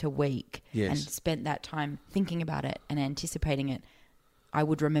week to week and spent that time thinking about it and anticipating it, I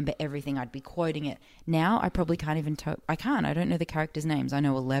would remember everything. I'd be quoting it. Now I probably can't even I don't know the characters' names. I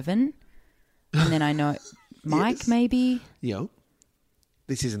know 11 and then I know Mike maybe. Yo,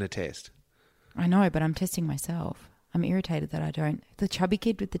 this isn't a test. I know, but I'm testing myself. I'm irritated that I don't. The chubby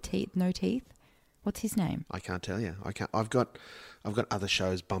kid with the no teeth. What's his name? I can't tell you. I can't. I've got other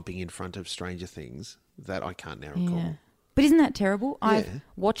shows bumping in front of Stranger Things that I can't now recall. Yeah. But isn't that terrible? Yeah. I've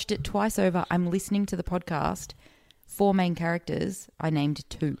watched it twice over. I'm listening to the podcast. 4 main characters. I named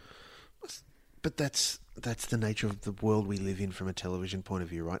 2. But that's the nature of the world we live in from a television point of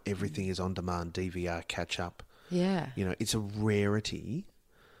view, right? Everything is on demand, DVR, catch up. Yeah. It's a rarity.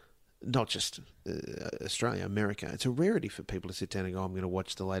 Not just Australia, America. It's a rarity for people to sit down and go, I'm going to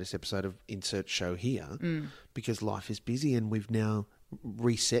watch the latest episode of insert show here because life is busy and we've now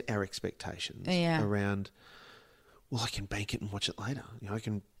reset our expectations around, well, I can bank it and watch it later. I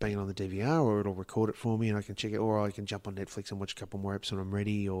can bang it on the DVR or it'll record it for me and I can check it, or I can jump on Netflix and watch a couple more episodes when I'm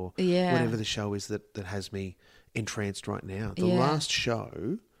ready, or whatever the show is that has me entranced right now. The last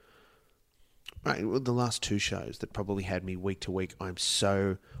show... Right, well, the last 2 shows that probably had me week to week, I'm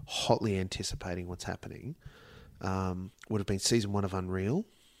so hotly anticipating what's happening, would have been season 1 of Unreal.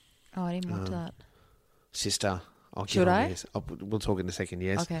 Oh, I didn't watch that. Sister, I'll Should get on I? this. We'll talk in a second,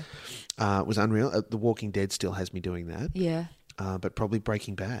 yes. Okay. Was Unreal. The Walking Dead still has me doing that. Yeah. But probably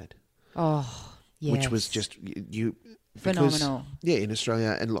Breaking Bad. Oh, yes. Which was just... phenomenal. Yeah, in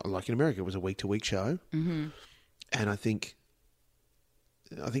Australia and like in America, it was a week-to-week show. Mm-hmm. And I think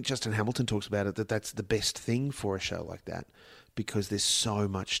Justin Hamilton talks about it, that's the best thing for a show like that because there's so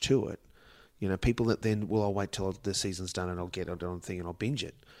much to it. People that then, well, I'll wait till the season's done and I'll get it on thing and I'll binge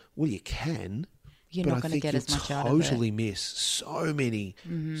it. Well, you can. You're not going to get as much out of it. Totally miss so many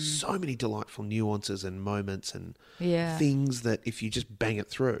delightful nuances and moments and things that if you just bang it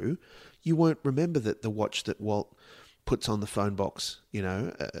through, you won't remember that the watch that Walt puts on the phone box,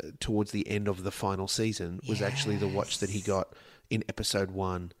 towards the end of the final season was actually the watch that he got in episode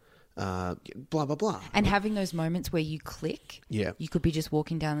 1. Blah, blah, blah. And having those moments where you click. Yeah. You could be just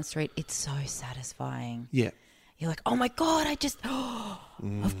walking down the street. It's so satisfying. Yeah. You're like, oh my God,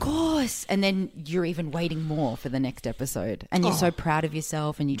 of course. And then you're even waiting more for the next episode. And you're so proud of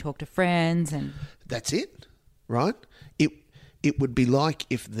yourself and you talk to friends and... That's it, right? It would be like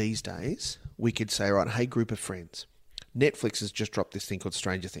if these days we could say, right, hey, group of friends, Netflix has just dropped this thing called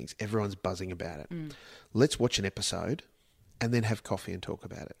Stranger Things. Everyone's buzzing about it. Let's watch an episode and then have coffee and talk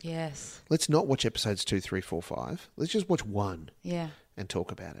about it. Yes. Let's not watch episodes 2, 3, 4, 5. Let's just watch one. Yeah. And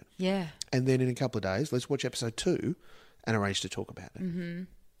talk about it. Yeah. And then in a couple of days, let's watch episode 2 and arrange to talk about it.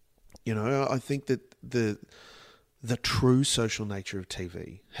 Mm-hmm. I think that the true social nature of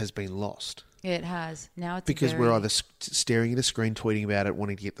TV has been lost. It has. Now it's because we're either staring at a screen, tweeting about it,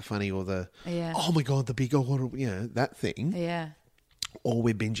 wanting to get the funny or the, oh my God, the big, that thing. Yeah. Or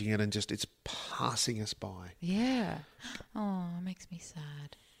we're binging it and just it's passing us by. Yeah. Oh, it makes me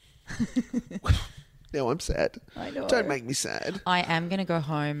sad. Now I'm sad. I know. Don't make me sad. I am going to go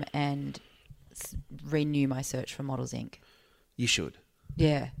home and renew my search for Models Inc. You should.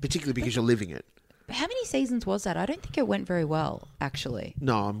 Yeah. Particularly because you're living it. How many seasons was that? I don't think it went very well, actually.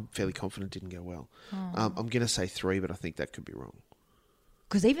 No, I'm fairly confident it didn't go well. I'm going to say 3, but I think that could be wrong.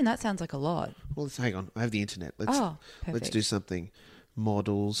 Because even that sounds like a lot. Well, hang on. I have the internet. Perfect. Let's do something.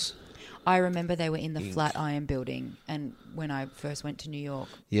 Models. I remember they were in the Flatiron building, and when I first went to New York.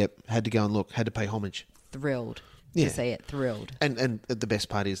 Yep, had to go and look, had to pay homage. Thrilled to see it, thrilled. And the best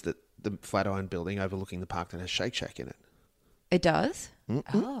part is that the Flatiron building overlooking the park that has Shake Shack in it. It does?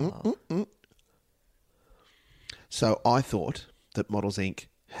 So I thought that Models Inc.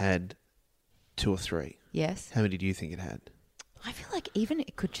 had 2 or 3. Yes. How many do you think it had? I feel like even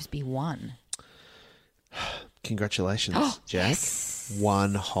it could just be 1. Congratulations, Jack. Yes.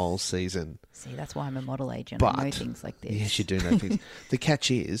 1 whole season. See, that's why I'm a model agent. But, I know things like this. Yes, you do know things. The catch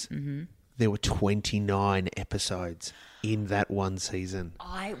is there were 29 episodes in that one season.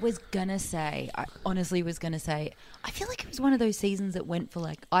 I honestly was going to say, I feel like it was one of those seasons that went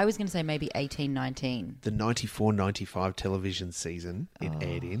for I was going to say maybe 18, 19. The 94-95 television season it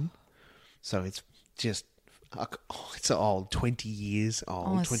aired in. So it's just, it's old, 20 years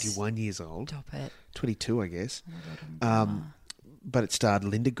old, 21 years old. Stop it. 22, I guess. Oh my God, but it starred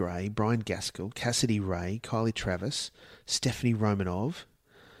Linda Gray, Brian Gaskell, Cassidy Ray, Kylie Travis, Stephanie Romanov.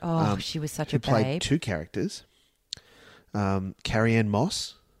 Oh, she was such a babe. Who played 2 characters. Carrie-Anne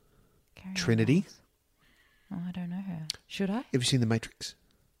Moss, Trinity. Moss. Oh, I don't know her. Should I? Have you seen The Matrix?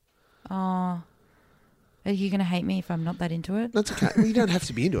 Oh, are you going to hate me if I'm not that into it? That's okay. Well, you don't have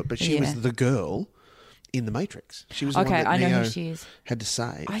to be into it, but she was the girl in The Matrix. She was the one that I know Neo who she is. had to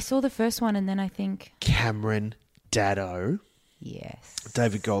save. I saw the first one and then I think... Cameron Daddo. Yes.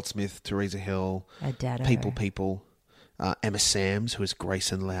 David Goldsmith, Teresa Hill. A Daddo. People. Emma Sams, who is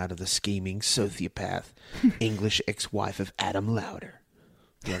Grayson Louder, the scheming sociopath, English ex-wife of Adam Louder.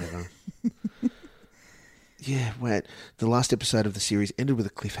 Whatever. Yeah, wait. The last episode of the series ended with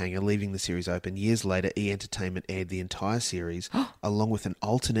a cliffhanger, leaving the series open. Years later, E! Entertainment aired the entire series, along with an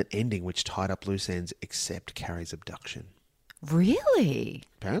alternate ending which tied up loose ends, except Carrie's abduction. Really?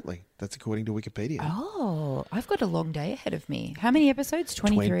 Apparently. That's according to Wikipedia. Oh, I've got a long day ahead of me. How many episodes?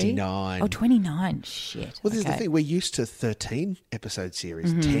 23? 29. Oh, 29. Shit. Well, this is the thing. We're used to 13-episode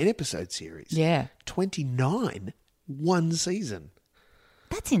series, 10-episode series. Yeah. 29, 1 season.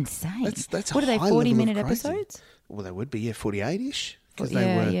 That's insane. That's what are they, 40-minute episodes? Well, they would be, 48-ish. Because Yeah,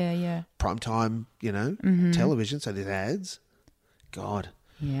 they were yeah. primetime, television, so there's ads. God.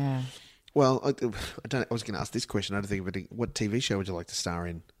 Yeah. Well, I was going to ask this question. I don't think of it. What TV show would you like to star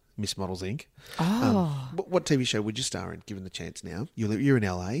in? Miss Models Inc. Oh. What TV show would you star in, given the chance now? You're in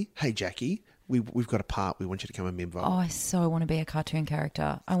LA. Hey, Jackie, we've got a part. We want you to come and be involved. Oh, I so want to be a cartoon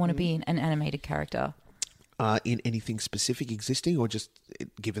character. I want to be an animated character. In anything specific existing, or just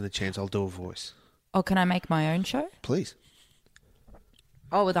given the chance, I'll do a voice? Oh, can I make my own show? Please.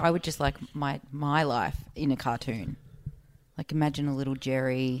 Oh, well, I would just like my life in a cartoon. Like imagine a little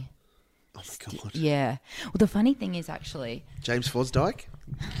Jerry. Oh, my God. Yeah. Well, the funny thing is actually... James Fosdyke,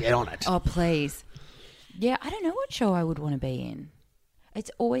 get on it. Oh, please. Yeah, I don't know what show I would want to be in. It's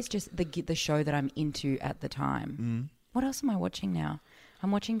always just the show that I'm into at the time. What else am I watching now?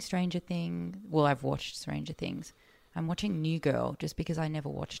 I'm watching Stranger Things. Well, I've watched Stranger Things. I'm watching New Girl just because I never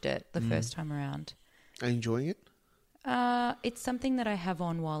watched it the first time around. Are you enjoying it? It's something that I have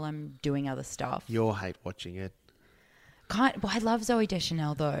on while I'm doing other stuff. You'll hate watching it. Well, I love Zooey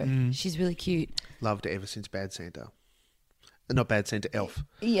Deschanel, though. She's really cute. Loved it ever since Bad Santa. Not Bad Santa, Elf.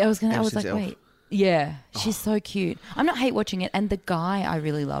 Yeah, I was like, Elf. wait, Yeah, she's so cute. I'm not hate watching it. And the guy I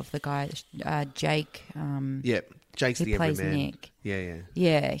really love, the guy, Jake. Yeah, Jake's he the plays everyman. Nick. Yeah.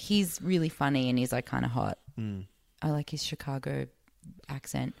 Yeah, he's really funny and he's like kind of hot. Mm. I like his Chicago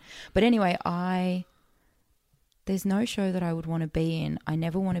accent. But anyway, there's no show that I would want to be in. I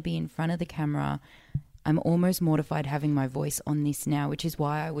never want to be in front of the camera. I'm almost mortified having my voice on this now, which is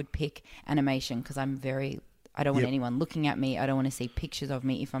why I would pick animation, because I don't want anyone looking at me. I don't want to see pictures of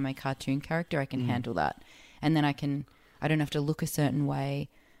me. If I'm a cartoon character, I can handle that. And then I don't have to look a certain way.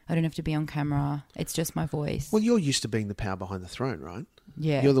 I don't have to be on camera. It's just my voice. Well, you're used to being the power behind the throne, right?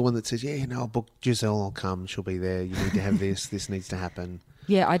 Yeah. You're the one that says, I'll book Giselle, I'll come, she'll be there. You need to have this needs to happen.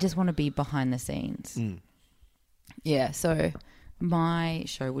 Yeah, I just want to be behind the scenes. Mm. Yeah, so my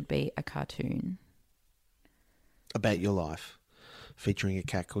show would be a cartoon. About your life, featuring a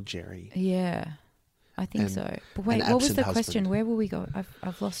cat called Jerry. Yeah, I think And so. But wait, an what was absent the husband. question? Where will we go?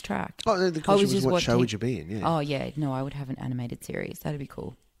 I've lost track. Oh, the question was just what what show team- would you be in? Yeah. Oh, yeah. No, I would have an animated series. That'd be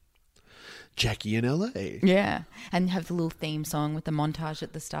cool. Jackie in LA. Yeah. And have the little theme song with the montage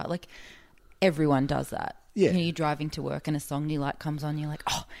at the start. Like, everyone does that. Yeah. You know, you're driving to work and a song you like comes on. You're like,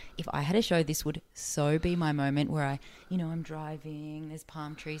 oh, if I had a show, this would so be my moment where I'm driving. There's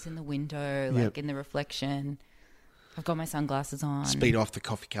palm trees in the window, like in the reflection. I've got my sunglasses on. Speed off, the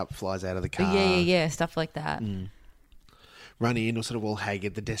coffee cup flies out of the car. Yeah. Stuff like that. Run in, or sort of all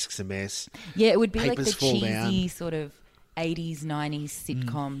haggard, the desk's a mess. Yeah, it would be like Papers the fall cheesy down. sort of 80s, 90s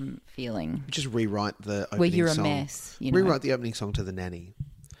sitcom feeling. Just rewrite the opening Where you're a song. mess, you know. Rewrite the opening song to The Nanny,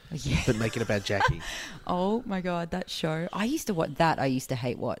 Yeah. but make it about Jackie. Oh my God, that show. I used to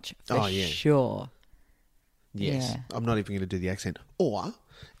hate watch for Oh, yeah. sure. Yes. Yeah. I'm not even going to do the accent. Or,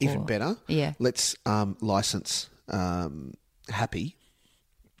 even better, Yeah. let's license Happy.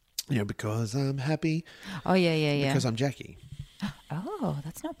 Because I'm happy. Oh, yeah. Because I'm Jackie. Oh,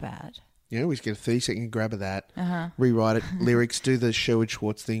 that's not bad. We just get a 30-second grab of that, Uh-huh. rewrite it, lyrics, do the Sherwood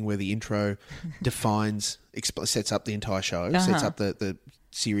Schwartz thing where the intro defines, sets up the entire show, sets up the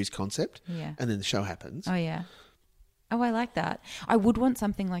series concept, Yeah. and then the show happens. Oh, yeah. Oh, I like that. I would want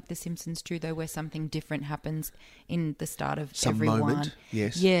something like The Simpsons too, though, where something different happens in the start of Some every moment, one.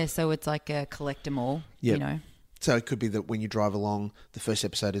 yes. Yeah, so it's like a collect 'em all, Yep. you know. So it could be that when you drive along, the first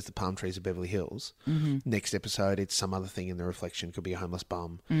episode is the palm trees of Beverly Hills. Mm-hmm. Next episode, it's some other thing in the reflection. Could be a homeless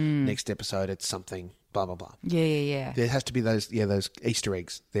bum. Next episode, it's something, blah, blah, blah. Yeah. There has to be those Easter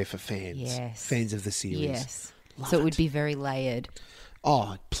eggs there for fans. Yes. Fans of the series. Yes. Love So it it. would be very layered.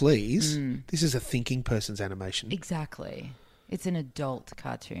 Oh, please. This is a thinking person's animation. Exactly. It's an adult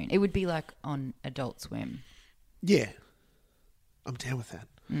cartoon. It would be like on Adult Swim. Yeah. I'm down with that.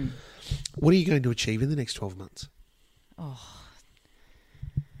 What are you going to achieve in the next 12 months?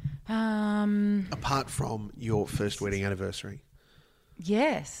 Apart from your first wedding anniversary.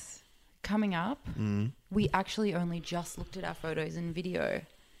 Yes. Coming up, we actually only just looked at our photos and video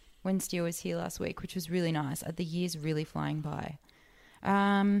when Steele was here last week, which was really nice. The year's really flying by.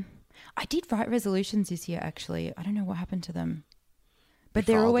 I did write resolutions this year, actually. I don't know what happened to them. But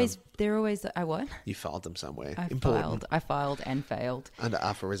You they're filed always, I what? You filed them somewhere. I Important. filed and failed. Under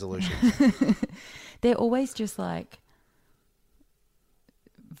AFA resolutions. They're always just like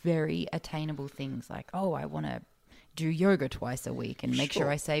very attainable things like, oh, I want to do yoga twice a week and make sure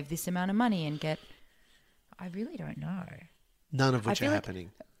Sure. I save this amount of money and get... I really don't know. None of which I are feel like-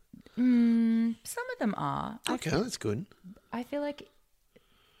 happening. Some of them are. Okay, that's good. I feel like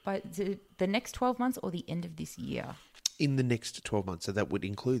by the next 12 months or the end of this year. In the next 12 months, so that would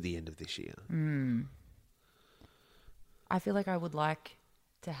include the end of this year. I feel like I would like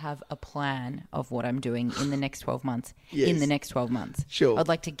to have a plan of what I'm doing in the next 12 months. Yes. In the next 12 months. Sure. I'd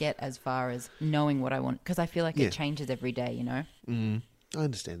like to get as far as knowing what I want because I feel like Yeah. it changes every day, you know? I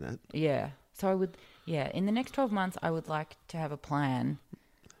understand that. Yeah. So I would, in the next 12 months, I would like to have a plan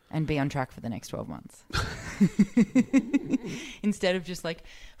and be on track for the next 12 months. Instead of just like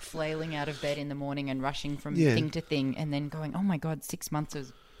flailing out of bed in the morning and rushing from Yeah. thing to thing and then going, oh my God, 6 months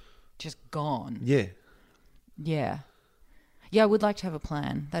is just gone. Yeah. Yeah. Yeah, I would like to have a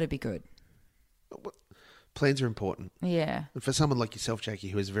plan. That'd be good. Plans are important. Yeah. And for someone like yourself, Jackie,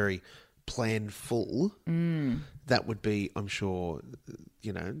 who is very plan-full, that would be, I'm sure,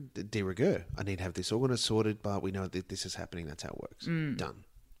 de rigueur. I need to have this organised, sorted, but we know that this is happening. That's how it works. Done.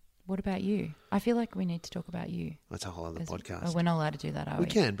 What about you? I feel like we need to talk about you. That's a whole other As- podcast. Oh, we're not allowed to do that, are we?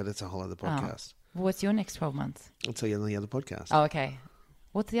 We can, but that's a whole other podcast. Well, what's your next 12 months? I'll tell you on the other podcast. Oh, okay.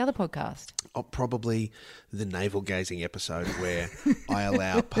 What's the other podcast? Oh, probably the navel-gazing episode where I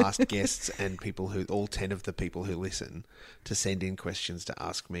allow past guests and people who, all 10 of the people who listen, to send in questions to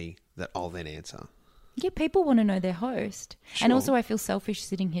ask me that I'll then answer. Yeah, people want to know their host. Sure. And also I feel selfish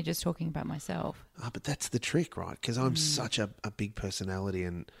sitting here just talking about myself. But that's the trick, right? Because I'm such a big personality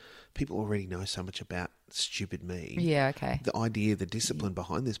and people already know so much about stupid me. Yeah, okay. The idea, the discipline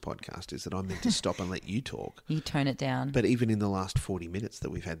behind this podcast is that I'm meant to stop and let you talk. You tone it down. But even in the last 40 minutes that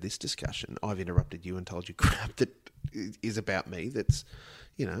we've had this discussion, I've interrupted you and told you crap that is about me. That's,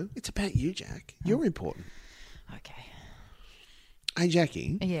 it's about you, Jack. You're important. Okay. Hey,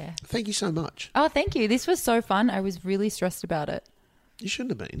 Jackie. Yeah. Thank you so much. Oh, thank you. This was so fun. I was really stressed about it. You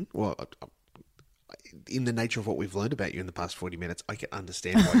shouldn't have been. Well, in the nature of what we've learned about you in the past 40 minutes, I can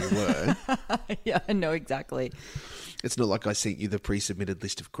understand why you were. Yeah, I know exactly. It's not like I sent you the pre-submitted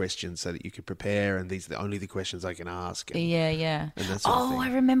list of questions so that you could prepare, and these are only the questions I can ask. And, Yeah. And that sort of thing.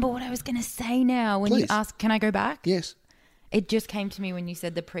 I remember what I was going to say now. When you Please. asked, can I go back? Yes. It just came to me when you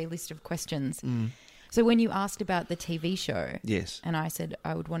said the pre-list of questions. So when you asked about the TV show, Yes. and I said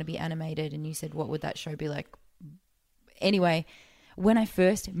I would want to be animated, and you said, what would that show be like? Anyway, when I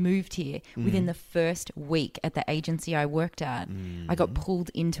first moved here, within the first week at the agency I worked at, I got pulled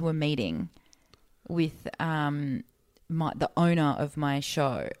into a meeting with the owner of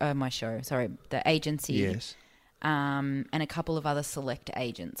the agency. Yes. And a couple of other select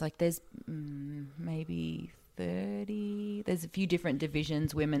agents. Like there's maybe 30. There's a few different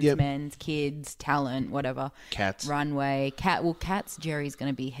divisions: women's, men's, kids, talent, whatever. Cats. Runway. Cats. Jerry's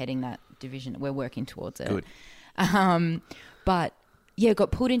going to be heading that division. We're working towards it. Good. But yeah,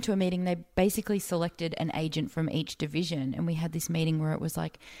 got pulled into a meeting. They basically selected an agent from each division, and we had this meeting where it was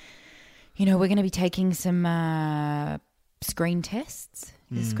like, we're going to be taking some screen tests.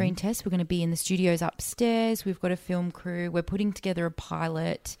 The screen test. We're going to be in the studios upstairs. We've got a film crew. We're putting together a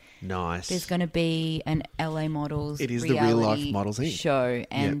pilot. Nice. There's going to be an LA Models. It is the Real Life Models Inc. show,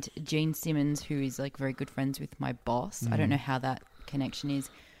 and Gene Simmons, who is like very good friends with my boss. I don't know how that connection is.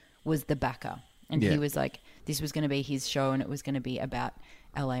 Was the backer, and he was like, this was going to be his show, and it was going to be about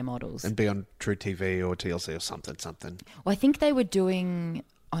LA models and be on True TV or TLC or something. Well, I think they were doing.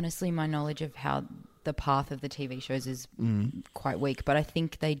 Honestly, my knowledge of how the path of the TV shows is quite weak, but I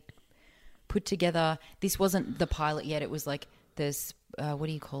think they put together. This wasn't the pilot yet. It was like this. What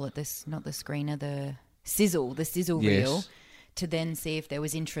do you call it? This not the screener, the sizzle reel, to then see if there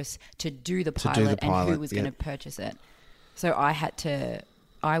was interest to do the pilot, and who was going to purchase it. So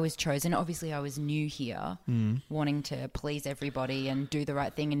I was chosen. Obviously, I was new here, wanting to please everybody and do the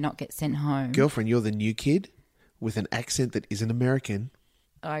right thing and not get sent home. Girlfriend, you're the new kid with an accent that isn't American.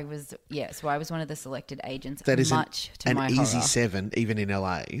 I was, so I was one of the selected agents. That is much to my an easy horror. 7, even in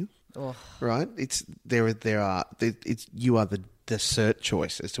LA. Oh. Right? It's you are the cert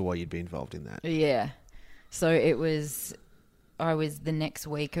choice as to why you'd be involved in that. Yeah. So I was the next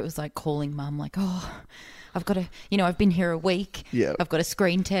week, it was like calling mum, like, I've got to, I've been here a week. Yeah. I've got a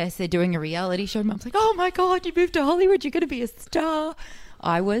screen test. They're doing a reality show. Mum's like, oh my God, you moved to Hollywood. You're going to be a star.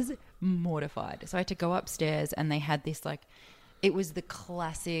 I was mortified. So I had to go upstairs, and they had this it was the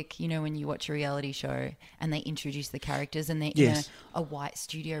classic, when you watch a reality show and they introduce the characters, and they're in a white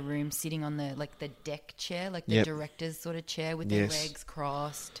studio room sitting on the deck chair, the director's sort of chair with their legs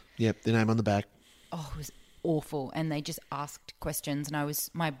crossed. Yep, the name on the back. Oh, it was awful. And they just asked questions, and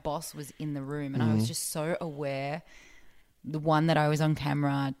my boss was in the room, and I was just so aware, the one, that I was on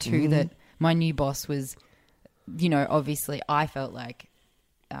camera, two, that my new boss was, obviously I felt like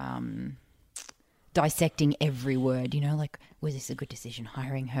dissecting every word, was this a good decision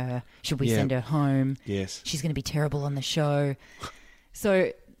hiring her? Should we send her home? Yes. She's going to be terrible on the show.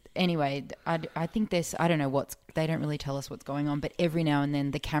 So anyway, I think I don't know they don't really tell us what's going on, but every now and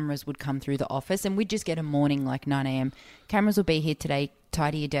then the cameras would come through the office, and we'd just get a morning 9 a.m. Cameras will be here today,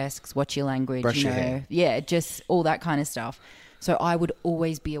 tidy your desks, watch your language, brush your hair. Yeah, just all that kind of stuff. So I would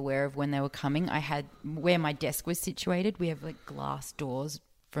always be aware of when they were coming. I had, where my desk was situated, we have glass doors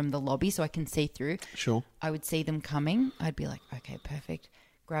from the lobby so I can see through. Sure. I would see them coming. I'd be like, okay, perfect.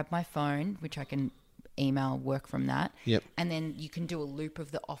 Grab my phone, which I can email, work from that. Yep. And then you can do a loop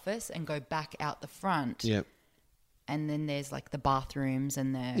of the office and go back out the front. Yep. And then there's the bathrooms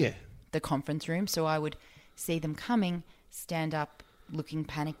and the conference room. So I would see them coming, stand up, looking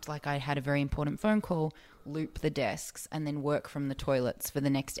panicked like I had a very important phone call, loop the desks, and then work from the toilets for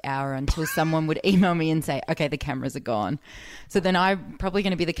the next hour until someone would email me and say, okay, the cameras are gone. So then I'm probably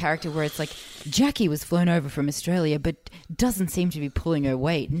going to be the character where it's like, Jackie was flown over from Australia but doesn't seem to be pulling her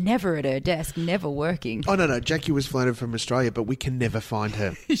weight, never at her desk, never working. Oh, no, Jackie was flown over from Australia, but we can never find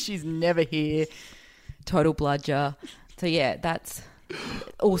her. She's never here. Total bludger. So yeah, that's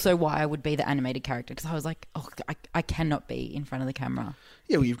also why I would be the animated character, because I was like, I cannot be in front of the camera.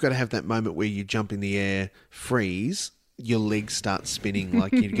 Yeah, well, you've got to have that moment where you jump in the air, freeze, your legs start spinning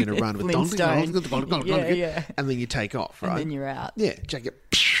like you're going to run with Flintstone. Yeah. and then you take off, right? And then you're out. Yeah, jacket,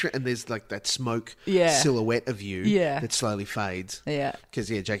 and there's like that smoke Yeah. silhouette of you Yeah. that slowly fades. Yeah. Because,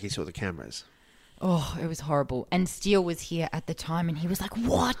 Jackie saw the cameras. Oh, it was horrible. And Steele was here at the time and he was like,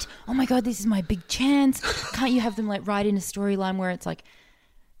 what? Oh my God, this is my big chance. Can't you have them like write in a storyline where it's like,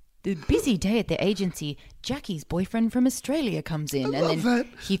 the busy day at the agency, Jackie's boyfriend from Australia comes in. I and love then that.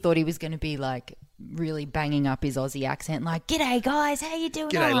 he thought he was going to be like really banging up his Aussie accent, like, g'day guys, how you doing?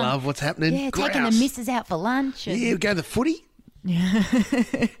 G'day, love, what's happening? Yeah, taking the Grouse. missus out for lunch. And, Yeah, we go to the footy.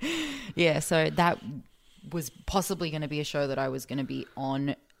 yeah, so that was possibly going to be a show that I was going to be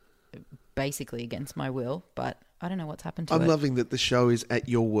on basically against my will, but I don't know what's happened to I'm it. loving that the show is at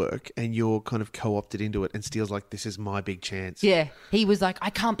your work and you're kind of co-opted into it, and Steele's like, this is my big chance. Yeah, he was like, I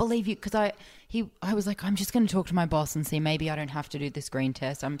can't believe you, because I was like, I'm just going to talk to my boss and see, maybe I don't have to do the screen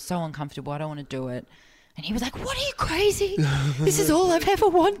test. I'm so uncomfortable. I don't want to do it. And he was like, what, are you crazy? This is all I've ever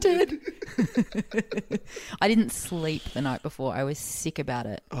wanted. I didn't sleep the night before. I was sick about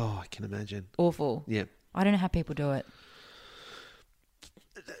it. Oh, I can imagine. Awful. Yeah. I don't know how people do it.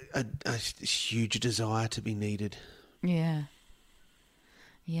 A huge desire to be needed. Yeah.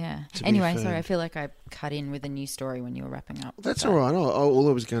 Yeah. To be Anyway, affirmed. sorry, I feel like I cut in with a new story when you were wrapping up. That's But- all right. All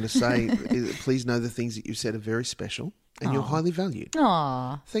I was going to say is please know the things that you've said are very special and you're highly valued.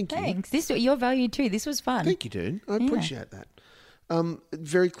 Aw. Thank you. Thanks. You're valued too. This was fun. Thank you, dude. I appreciate that.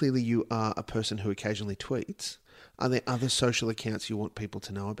 Very clearly you are a person who occasionally tweets. Are there other social accounts you want people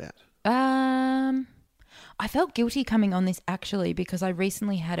to know about? I felt guilty coming on this actually because I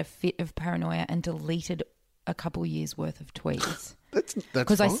recently had a fit of paranoia and deleted a couple years worth of tweets. That's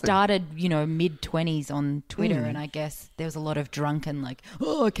Because I fine. started, mid-20s on Twitter and I guess there was a lot of drunken like,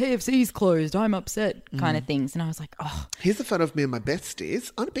 oh, KFC's closed, I'm upset kind of things. And I was like, oh, Here's the photo of me and my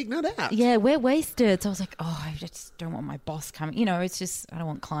besties on a big night out. yeah, we're wasted. So I was like, oh, I just don't want my boss coming. It's just, I don't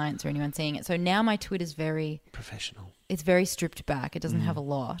want clients or anyone seeing it. So now my Twitter's Professional. it's very stripped back. It doesn't have a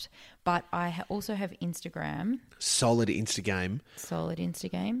lot. But I also have Instagram. Solid Instagame. Solid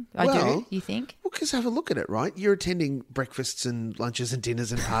Instagram. I Well- do, you think? Well, because have a look at it, right? You're attending breakfasts and lunches and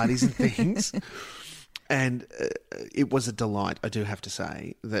dinners and parties and things. And it was a delight, I do have to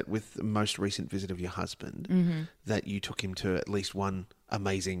say, that with the most recent visit of your husband, that you took him to at least one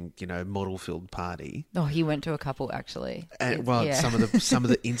amazing, model-filled party. Oh, he went to a couple actually. And, Yeah. some of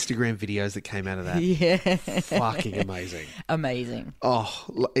the Instagram videos that came out of that, Yeah. fucking amazing. Amazing. Oh,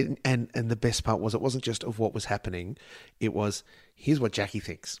 and the best part was it wasn't just of what was happening. It was, here's what Jackie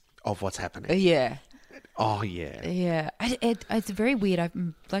thinks of what's happening. Yeah. Oh, yeah. Yeah. It's very weird.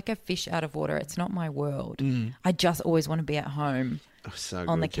 I'm like a fish out of water. It's not my world. I just always want to be at home Oh, so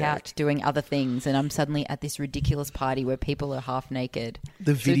on the good, Jack. couch doing other things. And I'm suddenly at this ridiculous party where people are half naked. The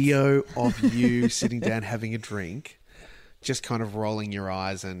So it's- video of you sitting down having a drink, just kind of rolling your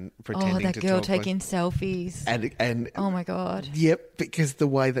eyes and pretending Oh, that to girl talk. taking selfies. And Oh my God. yep, because the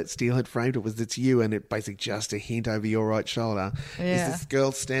way that Steele had framed it was it's you and it basically just a hint over your right shoulder. Yeah. Is this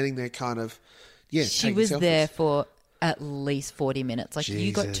girl standing there kind of, yeah, She taking was selfies. there for at least 40 minutes. Like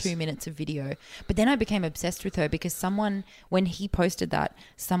you got Jesus. 2 minutes of video. But then I became obsessed with her because when he posted that,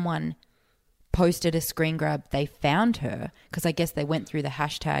 someone posted a screen grab. They found her because I guess they went through the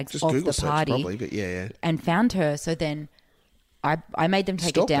hashtags Just of Google the search party probably, but yeah. and found her. So then I made them take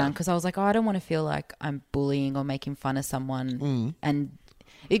Stalked it down her. because I was like, oh, I don't want to feel like I'm bullying or making fun of someone. And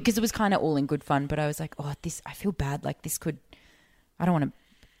because it was kind of all in good fun, but I was like, oh, I feel bad. Like this I don't want to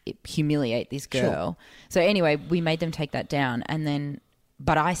humiliate this girl. So anyway, we made them take that down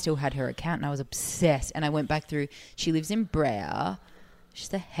but I still had her account and I was obsessed and I went back through. She lives in Brea.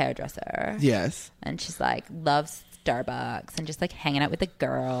 She's a hairdresser. Yes. And she's like, loves Starbucks and just like hanging out with the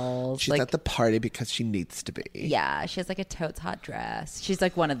girls. She's like, at the party because she needs to be. yeah, she has like a totes hot dress. She's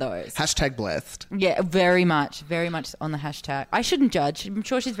like one of those. Hashtag blessed. Yeah, very much on the hashtag. I shouldn't judge. I'm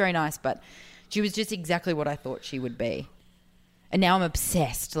sure she's very nice, but she was just exactly what I thought she would be. And now I'm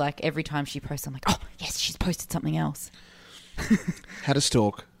obsessed. Like every time she posts, I'm like, oh, yes, she's posted something else. How to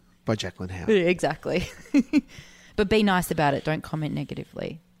Stalk by Jacqueline Howe. Yeah, exactly. But be nice about it. Don't comment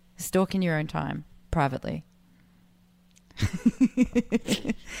negatively. Stalk in your own time, privately.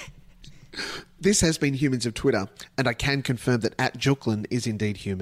 This has been Humans of Twitter, and I can confirm that @Jacqueline is indeed human.